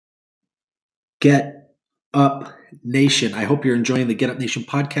Get Up Nation. I hope you're enjoying the Get Up Nation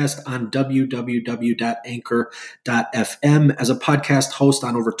podcast on www.anchor.fm. As a podcast host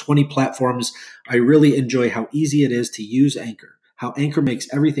on over 20 platforms, I really enjoy how easy it is to use Anchor, how Anchor makes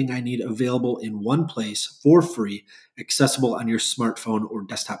everything I need available in one place for free, accessible on your smartphone or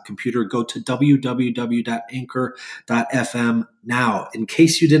desktop computer. Go to www.anchor.fm now. In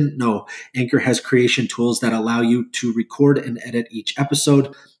case you didn't know, Anchor has creation tools that allow you to record and edit each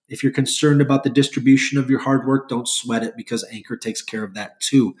episode. If you're concerned about the distribution of your hard work, don't sweat it because Anchor takes care of that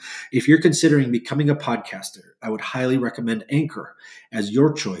too. If you're considering becoming a podcaster, I would highly recommend Anchor as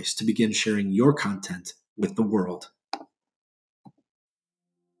your choice to begin sharing your content with the world.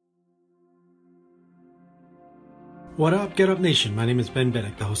 What up, Get Up Nation? My name is Ben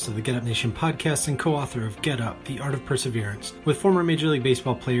Biddick, the host of the Get Up Nation podcast and co-author of Get Up, The Art of Perseverance, with former Major League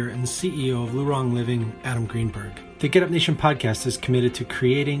Baseball player and CEO of Lurong Living, Adam Greenberg. The Get Up Nation podcast is committed to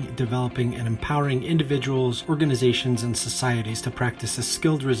creating, developing, and empowering individuals, organizations, and societies to practice a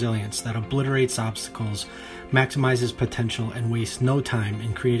skilled resilience that obliterates obstacles, maximizes potential, and wastes no time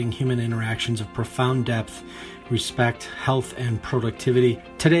in creating human interactions of profound depth, respect, health, and productivity.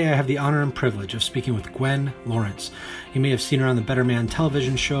 Today, I have the honor and privilege of speaking with Gwen Lawrence. You may have seen her on the Better Man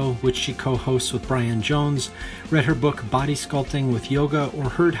television show, which she co-hosts with Brian Jones, read her book Body Sculpting with Yoga, or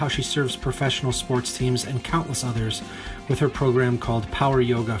heard how she serves professional sports teams and countless others with her program called Power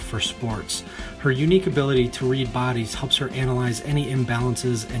Yoga for Sports. Her unique ability to read bodies helps her analyze any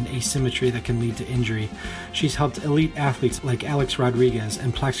imbalances and asymmetry that can lead to injury. She's helped elite athletes like Alex Rodriguez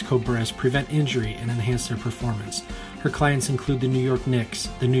and Plaxico Burress prevent injury and enhance their performance. Her clients include the New York Knicks,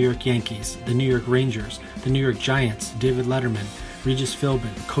 the New York Yankees, the New York Rangers, the New York Giants, David Letterman, Regis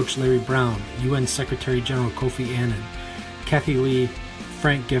Philbin, Coach Larry Brown, UN Secretary General Kofi Annan, Kathy Lee,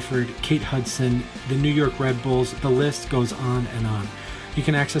 Frank Gifford, Kate Hudson, the New York Red Bulls. The list goes on and on. You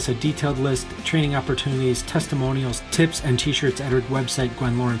can access a detailed list, training opportunities, testimonials, tips, and t-shirts at her website,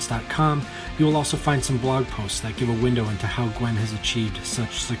 gwenlawrence.com. You will also find some blog posts that give a window into how Gwen has achieved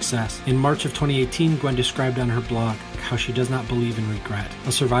such success. In March of 2018, Gwen described on her blog how she does not believe in regret.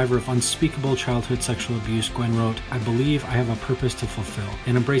 A survivor of unspeakable childhood sexual abuse, Gwen wrote, "I believe I have a purpose to fulfill,"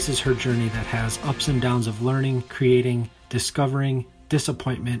 and embraces her journey that has ups and downs of learning, creating, discovering,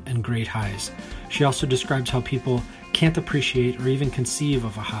 disappointment, and great highs. She also describes how people can't appreciate or even conceive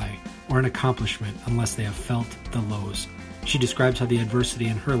of a high or an accomplishment unless they have felt the lows. She describes how the adversity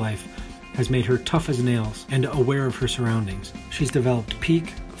in her life has made her tough as nails and aware of her surroundings. She's developed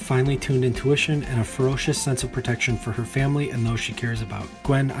peak, finely tuned intuition and a ferocious sense of protection for her family and those she cares about.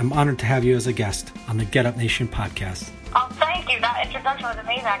 Gwen, I'm honored to have you as a guest on the Get Up Nation podcast. Oh, thank you. That introduction was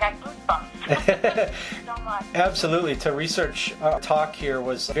amazing. I got goosebumps. So much. Absolutely. To research talk here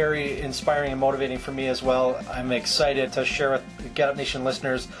was very inspiring and motivating for me as well. I'm excited to share with the Get Up Nation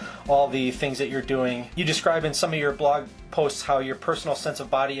listeners all the things that you're doing. You describe in some of your blog posts how your personal sense of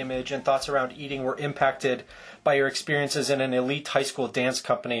body image and thoughts around eating were impacted by your experiences in an elite high school dance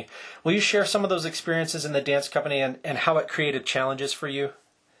company. Will you share some of those experiences in the dance company and how it created challenges for you?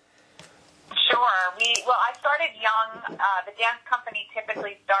 Sure. I started young. The dance company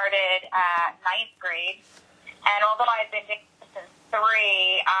typically started at 9th grade. And although I had been dancing since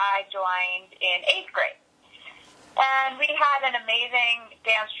 3, I joined in 8th grade. And we had an amazing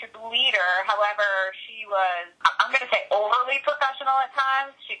dance troupe leader. However, she was, I'm going to say, overly professional at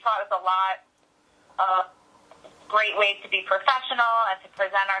times. She taught us a lot of great ways to be professional and to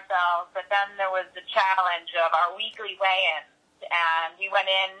present ourselves. But then there was the challenge of our weekly weigh-in. And we went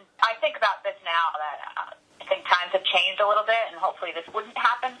in, I think about this now, that I think times have changed a little bit, and hopefully this wouldn't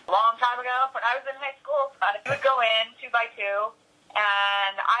happen a long time ago. When I was in high school, I would go in 2 by 2,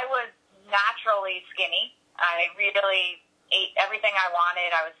 and I was naturally skinny. I really ate everything I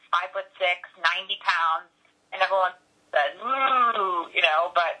wanted. I was 5'6", 90 pounds, and everyone said, ooh,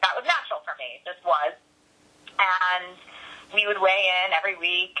 but that was natural for me. It just was. And we would weigh in every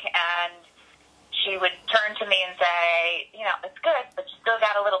week, and she would turn to me and say, it's good, but you still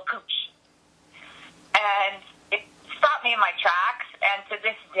got a little pooch. And it stopped me in my tracks. And to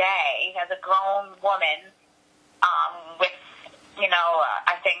this day, as a grown woman, with,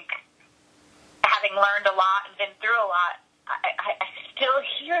 I think having learned a lot and been through a lot, I still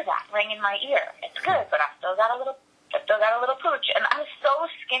hear that ring in my ear. It's good, but I still got a little pooch. And I was so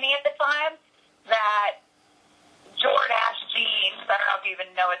skinny at the time that Jordache jeans, I don't know if you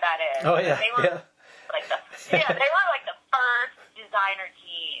even know what that is. Oh, yeah. They were they were like the first designer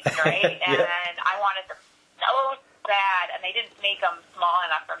jeans, right? Yeah. And I wanted them so bad, and they didn't make them small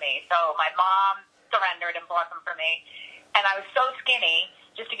enough for me. So my mom surrendered and bought them for me. And I was so skinny,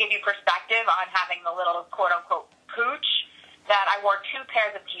 just to give you perspective on having the little quote-unquote pooch, that I wore 2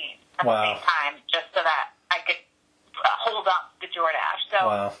 pairs of jeans at the same time just so that I could hold up the Jordache.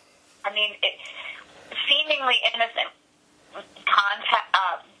 So, I mean, seemingly innocent comment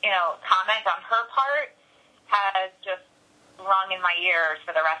on her part has just rung in my ears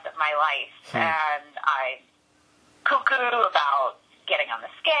for the rest of my life. And I'm cuckoo about getting on the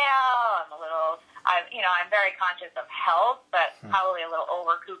scale. I'm very conscious of health, but probably a little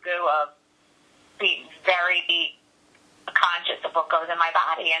over cuckoo of being very conscious of what goes in my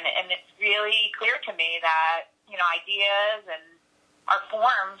body. And it's really clear to me that, ideas are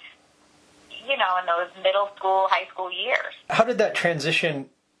formed, in those middle school, high school years. How did that transition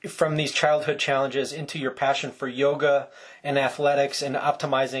from these childhood challenges into your passion for yoga and athletics and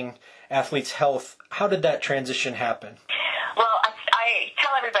optimizing athletes' health? How did that transition happen? Well, I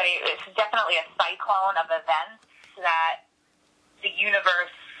tell everybody it's definitely a cyclone of events that the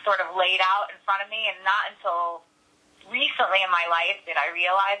universe sort of laid out in front of me, and not until recently in my life did I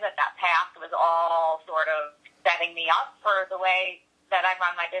realize that path was all sort of setting me up for the way that I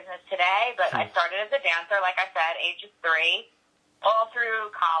run my business today. But I started as a dancer, like I said, age of 3, all through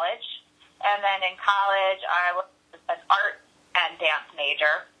college. And then in college, I was an art and dance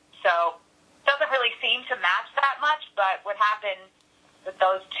major. So it doesn't really seem to match that much, but what happened with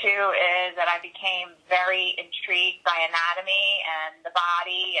those two is that I became very intrigued by anatomy and the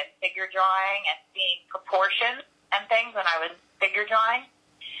body and figure drawing and seeing proportions and things when I was figure drawing.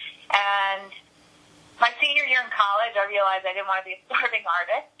 And my senior year in college, I realized I didn't want to be a starving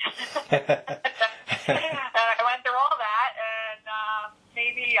artist. I went through all that, and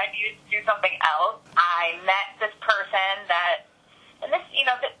maybe I needed to do something else. I met this person and this,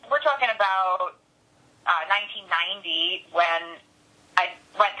 we're talking about 1990 when I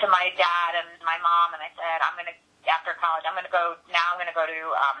went to my dad and my mom, and I said, after college, I'm going to go to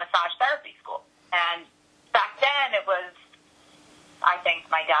massage therapy school. And back then it was, I think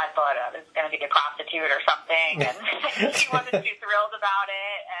my dad thought I was going to be a prostitute or something, and he wasn't too thrilled about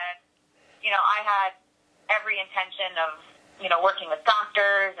it. And, I had every intention of, working with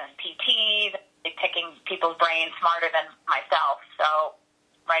doctors and PTs, picking people's brains smarter than myself. So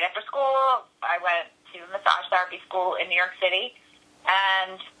right after school, I went to massage therapy school in New York City,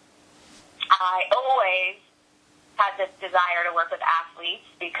 and I always had this desire to work with athletes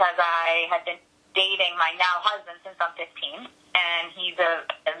because I had been dating my now husband since I'm 15, and he's an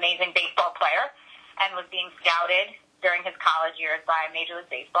amazing baseball player and was being scouted during his college years by Major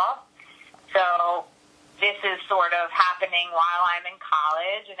League Baseball. So this is sort of happening while I'm in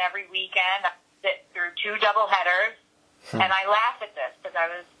college, and every weekend I sit through 2 doubleheaders, and I laugh at this because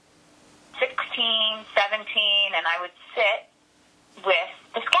I was 16, 17, and I would sit with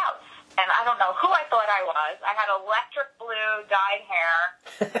the scouts. And I don't know who I thought I was. I had electric blue dyed hair,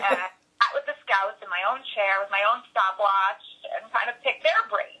 and I sat with the scouts in my own chair with my own stopwatch and kind of pick their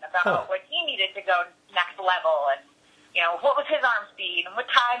brain about what he needed to go next level, and what was his arm speed, and what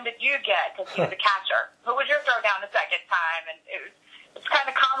time did you get because he was a catcher? Who was your throw down the second time? And it's kind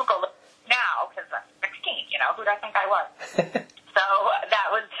of comical now because I'm 16. Who did I think I was? So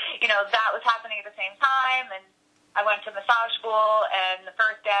that was happening at the same time, and I went to massage school, and the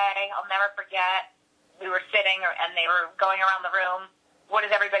first day, I'll never forget, we were sitting, and they were going around the room. What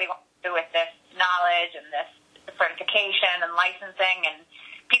does everybody want to do with this knowledge and this certification and licensing? And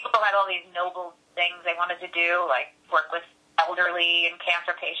people had all these noble things they wanted to do, like work with elderly and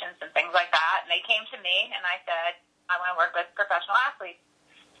cancer patients and things like that. And they came to me, and I said, I want to work with professional athletes.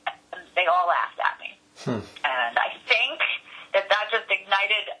 And they all laughed at me. And I think that just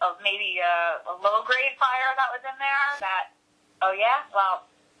ignited maybe a low-grade fire that was in there that, oh, yeah, well,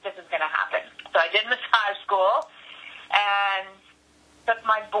 this is going to happen. So I did massage school and took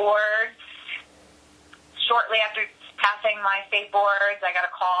my boards. Shortly after passing my state boards, I got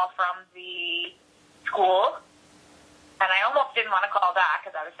a call from the school, and I almost didn't want to call back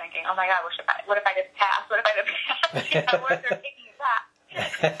because I was thinking, oh, my God, what if I didn't pass? What if I didn't pass? What if they're taking it back?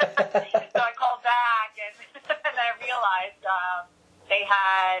 So I called back, and I realized they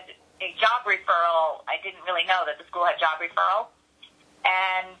had a job referral. I didn't really know that the school had job referral.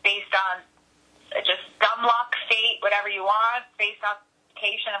 And based on just dumb luck, fate, whatever you want, based on the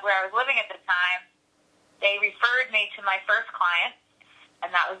location of where I was living at the time, they referred me to my first client,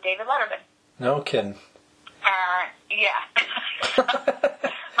 and that was David Letterman. No kidding. Yeah.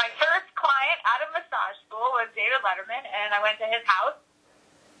 My first client out of massage school was David Letterman, and I went to his house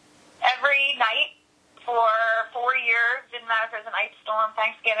every night for 4 years. Didn't matter if it was an ice storm,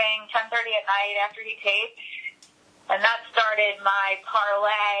 Thanksgiving, 10:30 at night after he taped. And that started my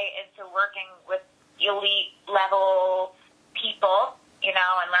parlay into working with elite level people, and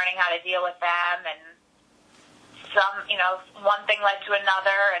learning how to deal with them and one thing led to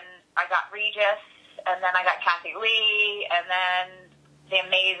another, and I got Regis, and then I got Kathy Lee, and then the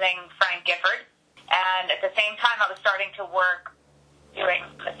amazing Frank Gifford. And at the same time, I was starting to work doing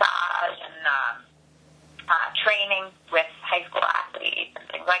massage and training with high school athletes and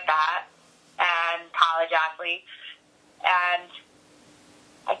things like that, and college athletes. And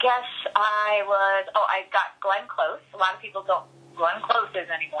I guess I got Gwen Close. A lot of people don't Gwen Close is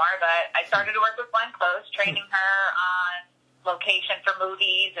anymore, but I started to work with Gwen Close, training her on location for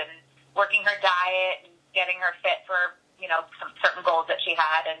movies and working her diet and getting her fit for, some certain goals that she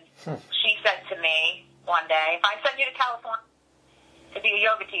had. And she said to me one day, if I send you to California to be a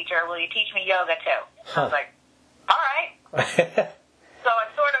yoga teacher, will you teach me yoga too? I was like, all right. So I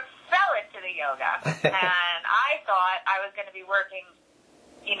sort of fell into the yoga, and I thought I was going to be working,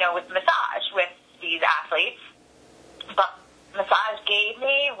 with massage with these athletes. But massage gave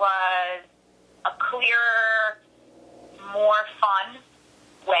me was a clearer, more fun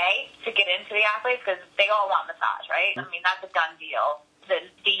way to get into the athletes, because they all want massage, right? I mean, that's a done deal.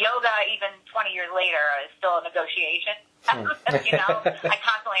 The yoga, even 20 years later, is still a negotiation. I constantly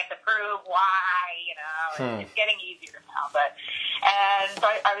have to prove why, it's getting easier now. And so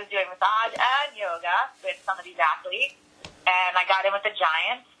I was doing massage and yoga with some of these athletes, and I got in with the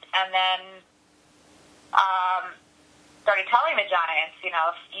Giants, and then started telling the Giants,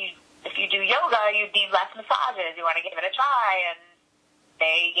 if you do yoga, you need less massages. You want to give it a try, and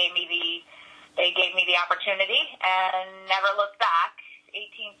they gave me the opportunity, and never looked back.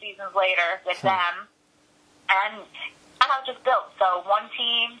 18 seasons later with them, and I was just built. So one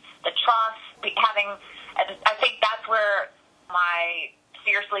team, the trust, I think that's where my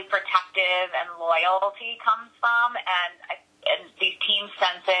fiercely protective and loyalty comes from, and these teams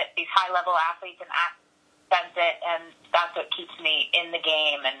sense it, these high-level athletes and sense it, and that's what keeps me in the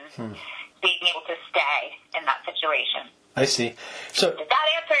game and being able to stay in that situation. I see. So did that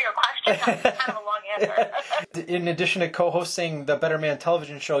answer your question? That's kind of a long answer. In addition to co-hosting the Better Man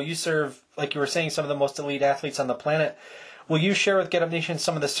television show, you serve, like you were saying, some of the most elite athletes on the planet. Will you share with Get Up Nation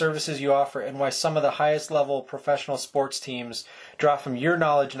some of the services you offer and why some of the highest level professional sports teams draw from your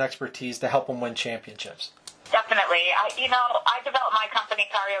knowledge and expertise to help them win championships? Definitely. I developed my company,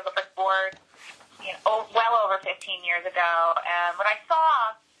 Power Yoga for Sport, well over 15 years ago. And what I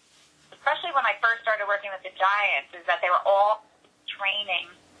saw, especially when I first started working with the Giants, is that they were all training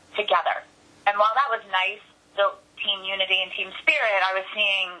together. And while that was nice, the team unity and team spirit, I was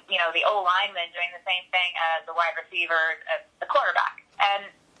seeing, the O-linemen doing the same thing as the wide receiver, as the quarterback. And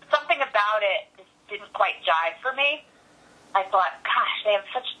something about it just didn't quite jive for me. I thought, gosh, they have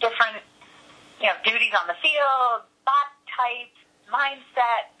such different, duties on the field, thought types,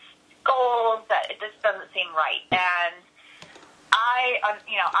 mindsets, goals, that it just doesn't seem right. And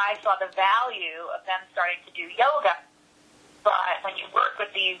I saw the value of them starting to do yoga, but when you work with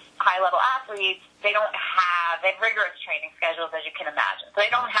these high-level athletes, they have rigorous training schedules, as you can imagine. So they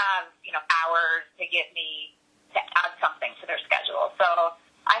don't have, hours to get me to add something to their schedule. So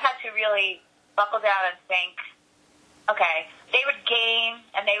I had to really buckle down and think, okay, they would gain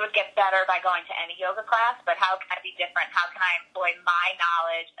and they would get better by going to any yoga class, but how can I be different? How can I employ my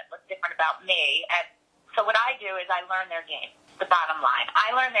knowledge and what's different about me? And so what I do is I learn their game. The bottom line.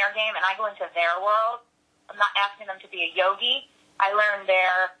 I learn their game and I go into their world. I'm not asking them to be a yogi. I learn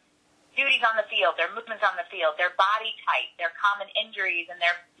their duties on the field, their movements on the field, their body type, their common injuries, and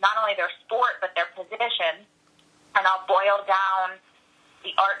not only their sport, but their position. And I'll boil down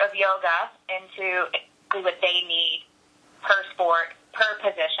the art of yoga into exactly what they need per sport, per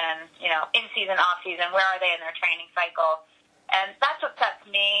position, in season, off season, where are they in their training cycle. And that's what sets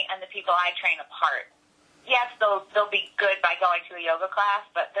me and the people I train apart. Yes, they'll be good by going to a yoga class,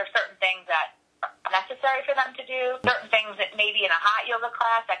 but there's certain things that are necessary for them to do, certain things that maybe in a hot yoga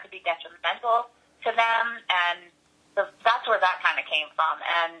class that could be detrimental to them, and so that's where that kind of came from.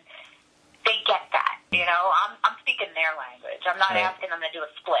 And they get that, I'm speaking their language. I'm not asking them to do a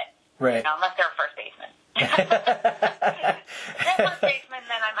split, unless they're a first baseman. If they're first baseman,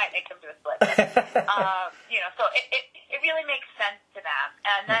 then I might make them do a split. So it really makes sense to them.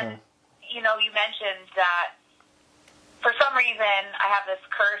 And then, you mentioned that for some reason I have this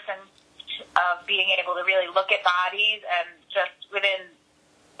curse of being able to really look at bodies and just within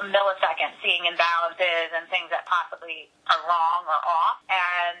a millisecond seeing imbalances and things that possibly are wrong or off.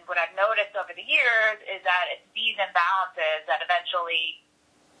 And what I've noticed over the years is that it's these imbalances that eventually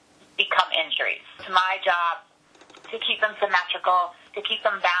become injuries. It's my job to keep them symmetrical, to keep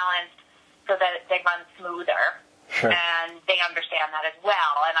them balanced so that they run smoother. Sure. And they understand that as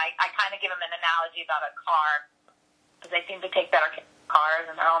well. And I kind of give them an analogy about a car, because they seem to take better care of cars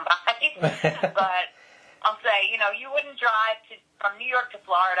in their own bodies. But I'll say, you wouldn't drive from New York to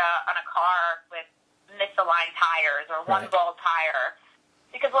Florida on a car with misaligned tires or one bald tire,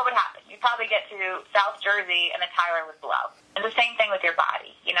 because what would happen? You'd probably get to South Jersey and the tire would blow. And the same thing with your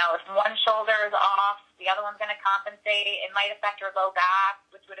body. If one shoulder is off, the other one's going to compensate. It might affect your low back,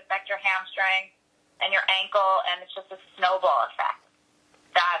 which would affect your hamstring and your ankle, and it's just a snowball effect.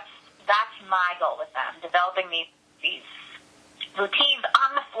 That's my goal with them, developing these routines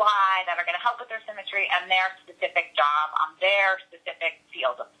on the fly that are going to help with their symmetry and their specific job on their specific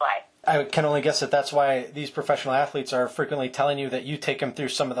field of play. I can only guess that that's why these professional athletes are frequently telling you that you take them through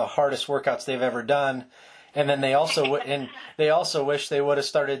some of the hardest workouts they've ever done, and then they also wish they would have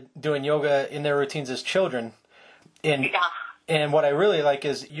started doing yoga in their routines as children. And what I really like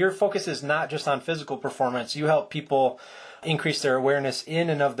is your focus is not just on physical performance. You help people increase their awareness in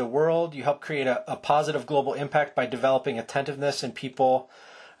and of the world. You help create a positive global impact by developing attentiveness in people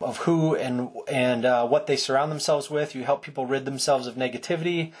of who and what they surround themselves with. You help people rid themselves of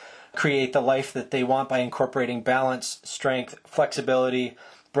negativity, create the life that they want by incorporating balance, strength, flexibility,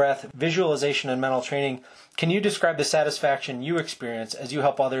 breath, visualization, and mental training. Can you describe the satisfaction you experience as you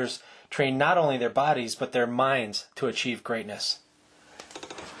help others train not only their bodies but their minds to achieve greatness?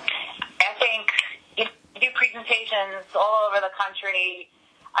 I think if you do presentations all over the country,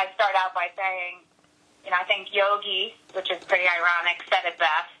 I start out by saying, I think Yogi, which is pretty ironic, said it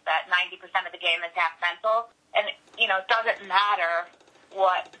best, that 90% of the game is half mental. And, it doesn't matter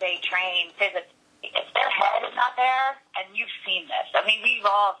what they train physically. If their head is not there, and you've seen this. I mean, we've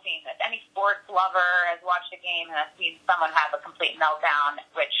all seen this. Any sports lover has watched a game and has seen someone have a complete meltdown,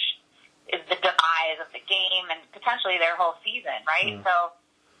 which is the demise of the game and potentially their whole season, right? So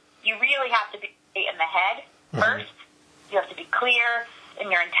you really have to be in the head first. You have to be clear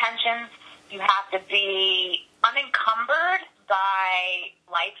in your intentions. You have to be unencumbered by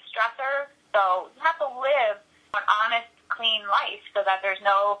life stressors. So you have to live an honest, clean life so that there's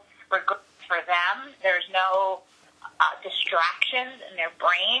no regret for them. There's no distractions in their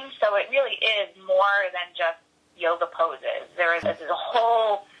brain. So it really is more than just yoga poses. There's a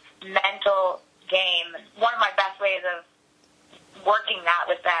whole mental game. One of my best ways of working that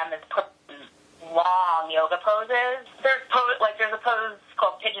with them is putting long yoga poses. There's a pose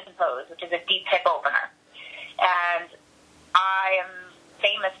called pigeon pose, which is a deep hip opener. And I am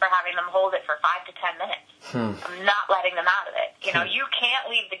famous for having them hold it for 5 to 10 minutes. I'm not letting them out of it. You can't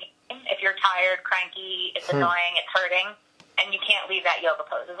leave the game if you're tired, cranky, it's annoying, it's hurting, and you can't leave that yoga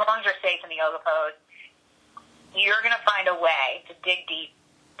pose. As long as you're safe in the yoga pose, you're going to find a way to dig deep,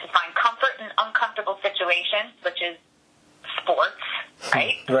 to find comfort in uncomfortable situations, which is sports,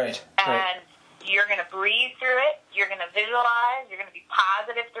 right? Right. And you're going to breathe through it, you're going to visualize, you're going to be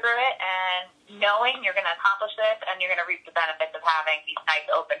positive through it, and knowing you're going to accomplish this, and you're going to reap the benefits of having these nice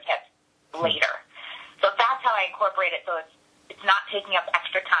open hips later. So that's how I incorporate it. So it's not taking up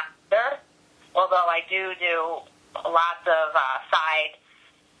extra time there, although I do lots of side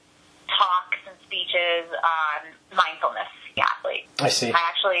talks and speeches on mindfulness for the athlete. I see.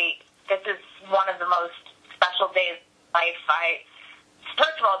 This is one of the most special days of life.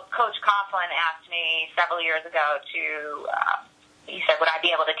 First of all, Coach Coughlin asked me several years ago he said, would I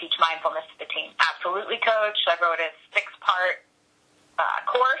be able to teach mindfulness to the team? Absolutely, Coach. I wrote a 6-part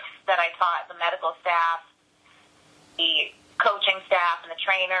course that I taught the medical staff, the coaching staff, and the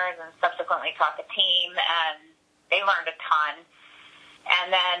trainers, and subsequently taught the team, and they learned a ton. And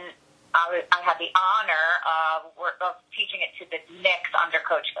then I had the honor of teaching it to the Knicks under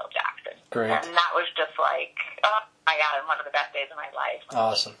Coach Phil Jackson. Great. And that was just like, oh my God, one of the best days of my life.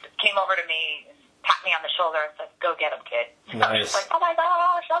 Awesome. He came over to me and tapped me on the shoulder and said, go get him, kid. Nice. I was like, oh my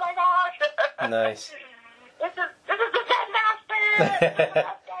gosh. Nice. This is the Zen Master. This is the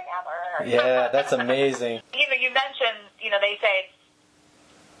best guy ever. Yeah, that's amazing. You mentioned, they say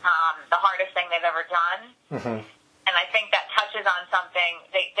the hardest thing they've ever done. And I think that touches on something.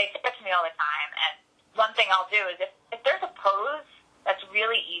 They say it to me all the time. And one thing I'll do is if there's a pose that's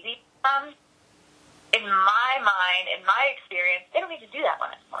really easy for them, in my mind, in my experience, they don't need to do that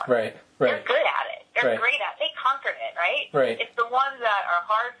one anymore. Right. They're good at it. They're great at it. They conquered it, right? Right. It's the ones that are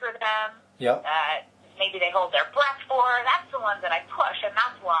hard for them, that maybe they hold their breath for. That's the ones that I push, and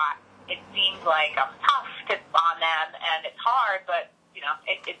that's why it seems like I'm tough on them, and it's hard, but,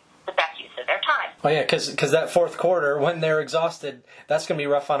 it's the best use of their time. Oh, yeah, because that fourth quarter, when they're exhausted, that's going to be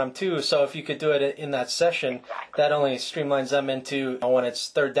rough on them, too. So if you could do it in that session, that only streamlines them into when it's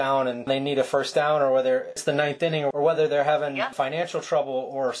third down and they need a first down, or whether it's the ninth inning, or whether they're having financial trouble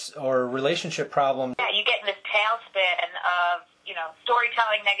or relationship problems. Yeah, you get in this tailspin of,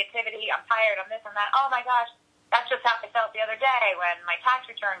 storytelling negativity. I'm tired, I'm this, I'm that. Oh, my gosh, that's just how I felt the other day when my tax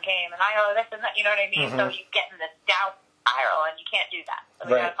return came and I owe this and that, you know what I mean? So you get in this down spiral and you can't do that. So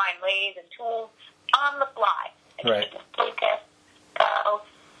we got to find ways and tools on the fly. And you just focus, go,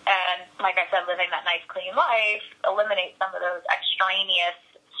 and like I said, living that nice, clean life eliminates some of those extraneous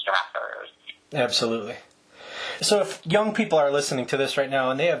stressors. Absolutely. So if young people are listening to this right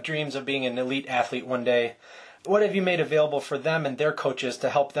now and they have dreams of being an elite athlete one day, what have you made available for them and their coaches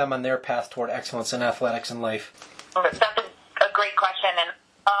to help them on their path toward excellence in athletics and life? That's a great question, and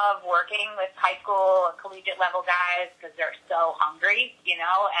I love working with high school and collegiate level guys because they're so hungry, you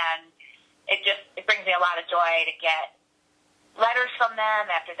know, and it brings me a lot of joy to get letters from them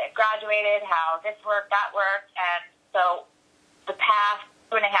after they've graduated, how this worked, that worked, and so the past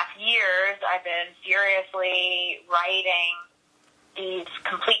 2.5 years, I've been seriously writing these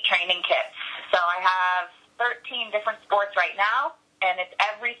complete training kits. So I have 13 different sports right now, and it's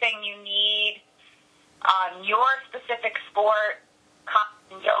everything you need on your specific sport,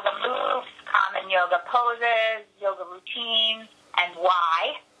 common yoga moves, common yoga poses, yoga routines, and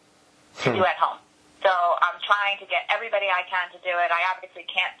why to do at home. So I'm trying to get everybody I can to do it. I obviously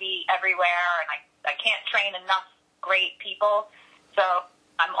can't be everywhere, and I can't train enough great people. So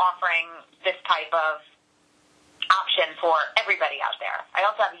I'm offering this type of option for everybody out there. I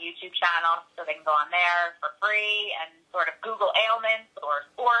also have a YouTube channel, so they can go on there for free and sort of Google ailments or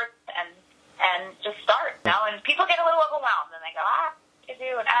sports and just start. You know, and people get a little overwhelmed and they go, I could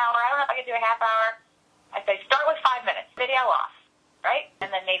do an hour. I don't know if I could do a half hour. I say start with 5 minutes, video off, right?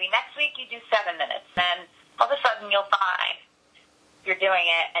 And then maybe next week you do 7 minutes. And all of a sudden you'll find you're doing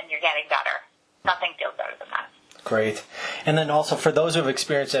it and you're getting better. Nothing feels better than that. Great. And then also for those who have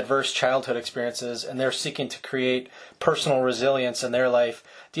experienced adverse childhood experiences and they're seeking to create personal resilience in their life,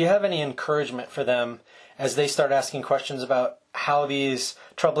 do you have any encouragement for them as they start asking questions about how these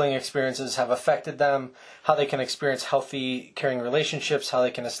troubling experiences have affected them, how they can experience healthy, caring relationships, how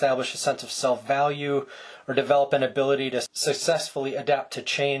they can establish a sense of self-value or develop an ability to successfully adapt to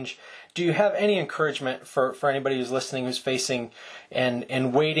change? Do you have any encouragement for anybody who's listening who's facing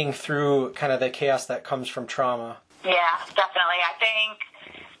and wading through kind of the chaos that comes from trauma? Yeah, definitely. I think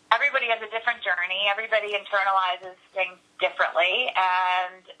everybody has a different journey. Everybody internalizes things differently.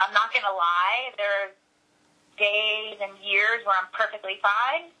 And I'm not going to lie, there's days and years where I'm perfectly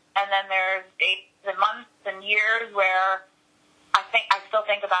fine. And then there's days and months and years where I still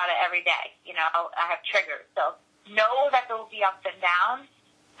think about it every day. You know, I have triggers. So know that there will be ups and downs.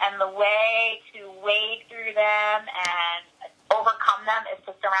 And the way to wade through them and overcome them is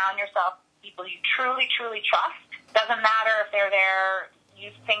to surround yourself with people you truly, truly trust. Doesn't matter if they're there, you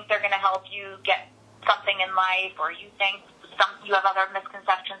think they're going to help you get something in life, or you think you have other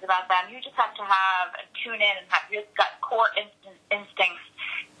misconceptions about them. You just have to tune in and have your gut core instincts.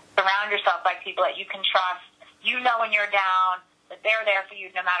 Surround yourself by people that you can trust. You know when you're down, that they're there for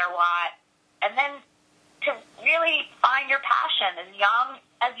you no matter what. And then to really find your passion as young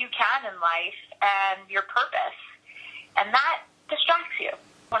as you can in life and your purpose. And that distracts you.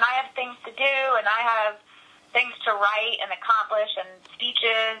 When I have things to do and I have things to write and accomplish and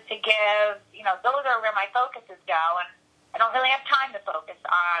speeches to give, you know, those are where my focuses go. And I don't really have time to focus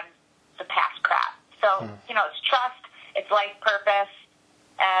on the past crap. So, you know, it's trust, it's life purpose,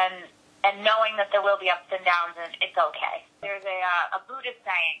 and knowing that there will be ups and downs, and it's okay. There's a Buddhist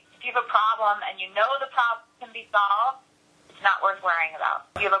saying, if you have a problem and you know the problem can be solved, it's not worth worrying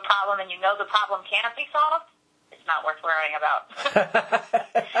about. If you have a problem and you know the problem can't be solved, it's not worth worrying about.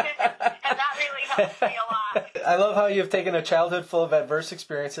 And that really helps me a lot. I love how you've taken a childhood full of adverse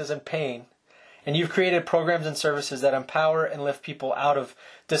experiences and pain, and you've created programs and services that empower and lift people out of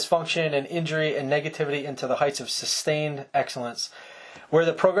dysfunction and injury and negativity into the heights of sustained excellence. Where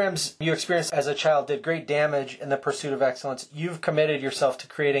the programs you experienced as a child did great damage in the pursuit of excellence, you've committed yourself to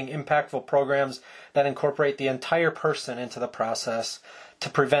creating impactful programs that incorporate the entire person into the process to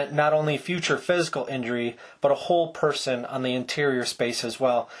prevent not only future physical injury, but a whole person on the interior space as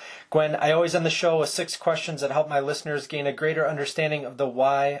well. Gwen, I always end the show with 6 questions that help my listeners gain a greater understanding of the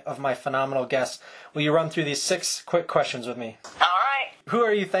why of my phenomenal guests. Will you run through these 6 quick questions with me? All right. Who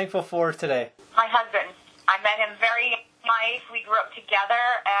are you thankful for today? My husband. I met him very life. We grew up together,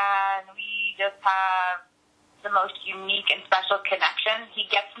 and we just have the most unique and special connection. He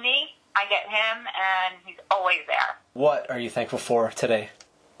gets me, I get him, and he's always there. What are you thankful for today?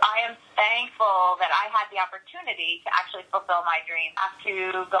 I am thankful that I had the opportunity to actually fulfill my dream,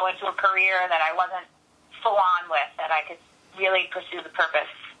 to go into a career that I wasn't full on with, that I could really pursue the purpose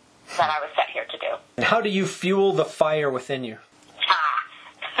that I was set here to do. And how do you fuel the fire within you?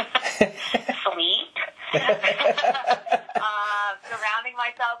 Sleep. Surrounding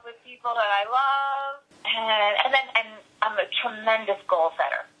myself with people that I love, And I'm a tremendous goal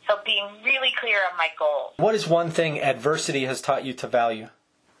setter. So being really clear on my goals. What is one thing adversity has taught you to value?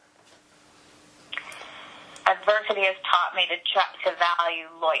 Adversity has taught me to value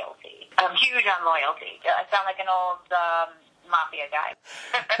loyalty. I'm huge on loyalty. I sound like an old mafia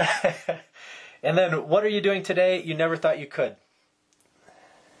guy. And then, what are you doing today you never thought you could?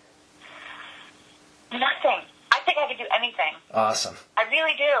 Nothing. I think I could do anything. Awesome. I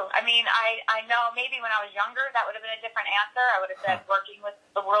really do. I mean, I know maybe when I was younger that would have been a different answer. I would have said working with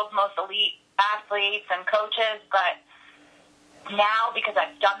the world's most elite athletes and coaches, but now, because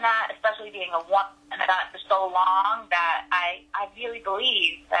I've done that, especially being a woman, and I've done it for so long, that I really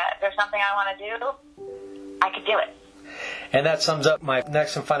believe that there's something I want to do, I could do it. And that sums up my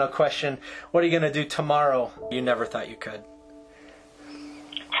next and final question. What are you going to do tomorrow you never thought you could?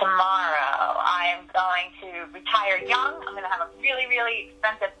 Tomorrow, I am going to retire young. I'm going to have a really, really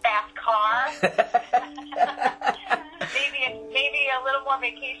expensive, fast car. maybe a little more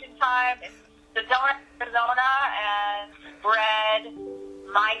vacation time in Sedona, Arizona, and spread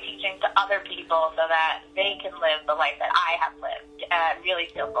my teaching to other people so that they can live the life that I have lived and really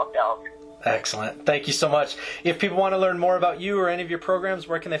feel fulfilled. Excellent. Thank you so much. If people want to learn more about you or any of your programs,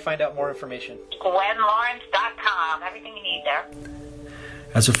 where can they find out more information? GwenLawrence.com. Everything you need there.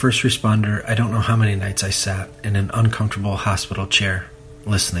 As a first responder, I don't know how many nights I sat in an uncomfortable hospital chair,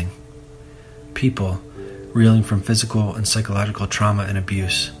 listening. People, reeling from physical and psychological trauma and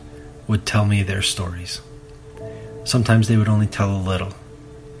abuse, would tell me their stories. Sometimes they would only tell a little.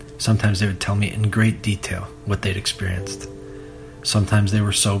 Sometimes they would tell me in great detail what they'd experienced. Sometimes they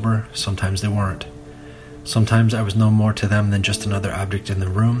were sober, sometimes they weren't. Sometimes I was no more to them than just another object in the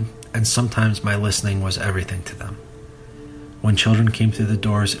room, and sometimes my listening was everything to them. When children came through the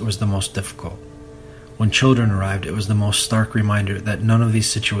doors, it was the most difficult. When children arrived, it was the most stark reminder that none of these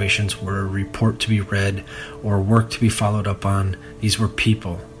situations were a report to be read or work to be followed up on. These were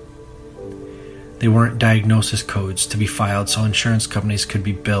people. They weren't diagnosis codes to be filed so insurance companies could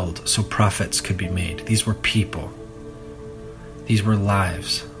be billed, so profits could be made. These were people. These were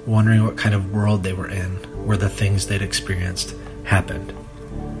lives, wondering what kind of world they were in, where the things they'd experienced happened.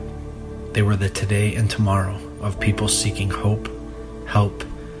 They were the today and tomorrow of people seeking hope, help,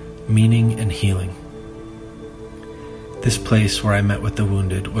 meaning, and healing. This place where I met with the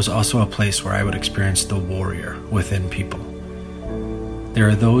wounded was also a place where I would experience the warrior within people. There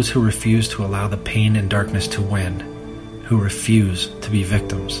are those who refuse to allow the pain and darkness to win, who refuse to be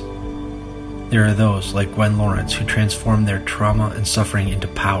victims. There are those, like Gwen Lawrence, who transform their trauma and suffering into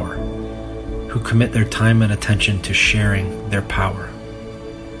power, who commit their time and attention to sharing their power.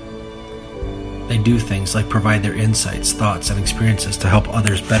 They do things like provide their insights, thoughts, and experiences to help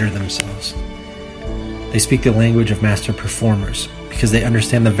others better themselves. They speak the language of master performers because they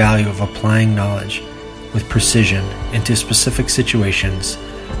understand the value of applying knowledge with precision into specific situations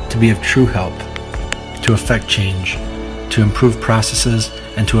to be of true help, to affect change, to improve processes,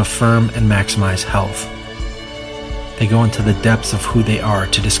 and to affirm and maximize health. They go into the depths of who they are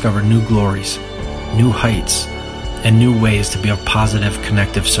to discover new glories, new heights, and new ways to be of positive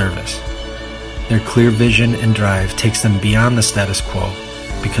connective service. Their clear vision and drive takes them beyond the status quo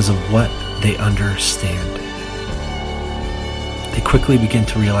because of what they understand. They quickly begin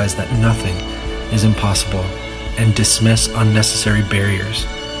to realize that nothing is impossible and dismiss unnecessary barriers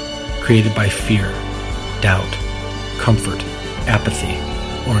created by fear, doubt, comfort, apathy,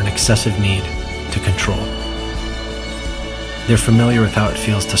 or an excessive need to control. They're familiar with how it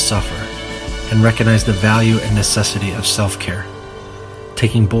feels to suffer and recognize the value and necessity of self-care,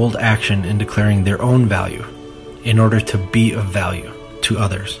 taking bold action in declaring their own value in order to be of value to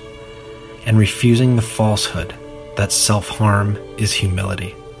others, and refusing the falsehood that self-harm is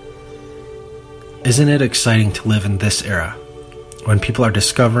humility. Isn't it exciting to live in this era, when people are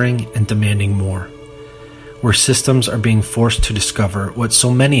discovering and demanding more, where systems are being forced to discover what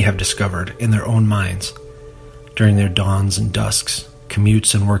so many have discovered in their own minds during their dawns and dusks,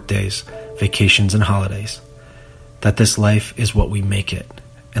 commutes and workdays, vacations and holidays, that this life is what we make it,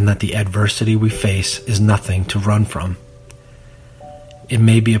 and that the adversity we face is nothing to run from. It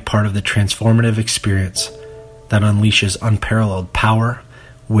may be a part of the transformative experience that unleashes unparalleled power,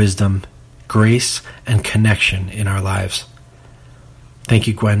 wisdom, grace, and connection in our lives. Thank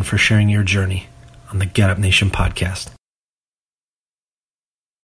you, Gwen, for sharing your journey on the Get Up Nation podcast.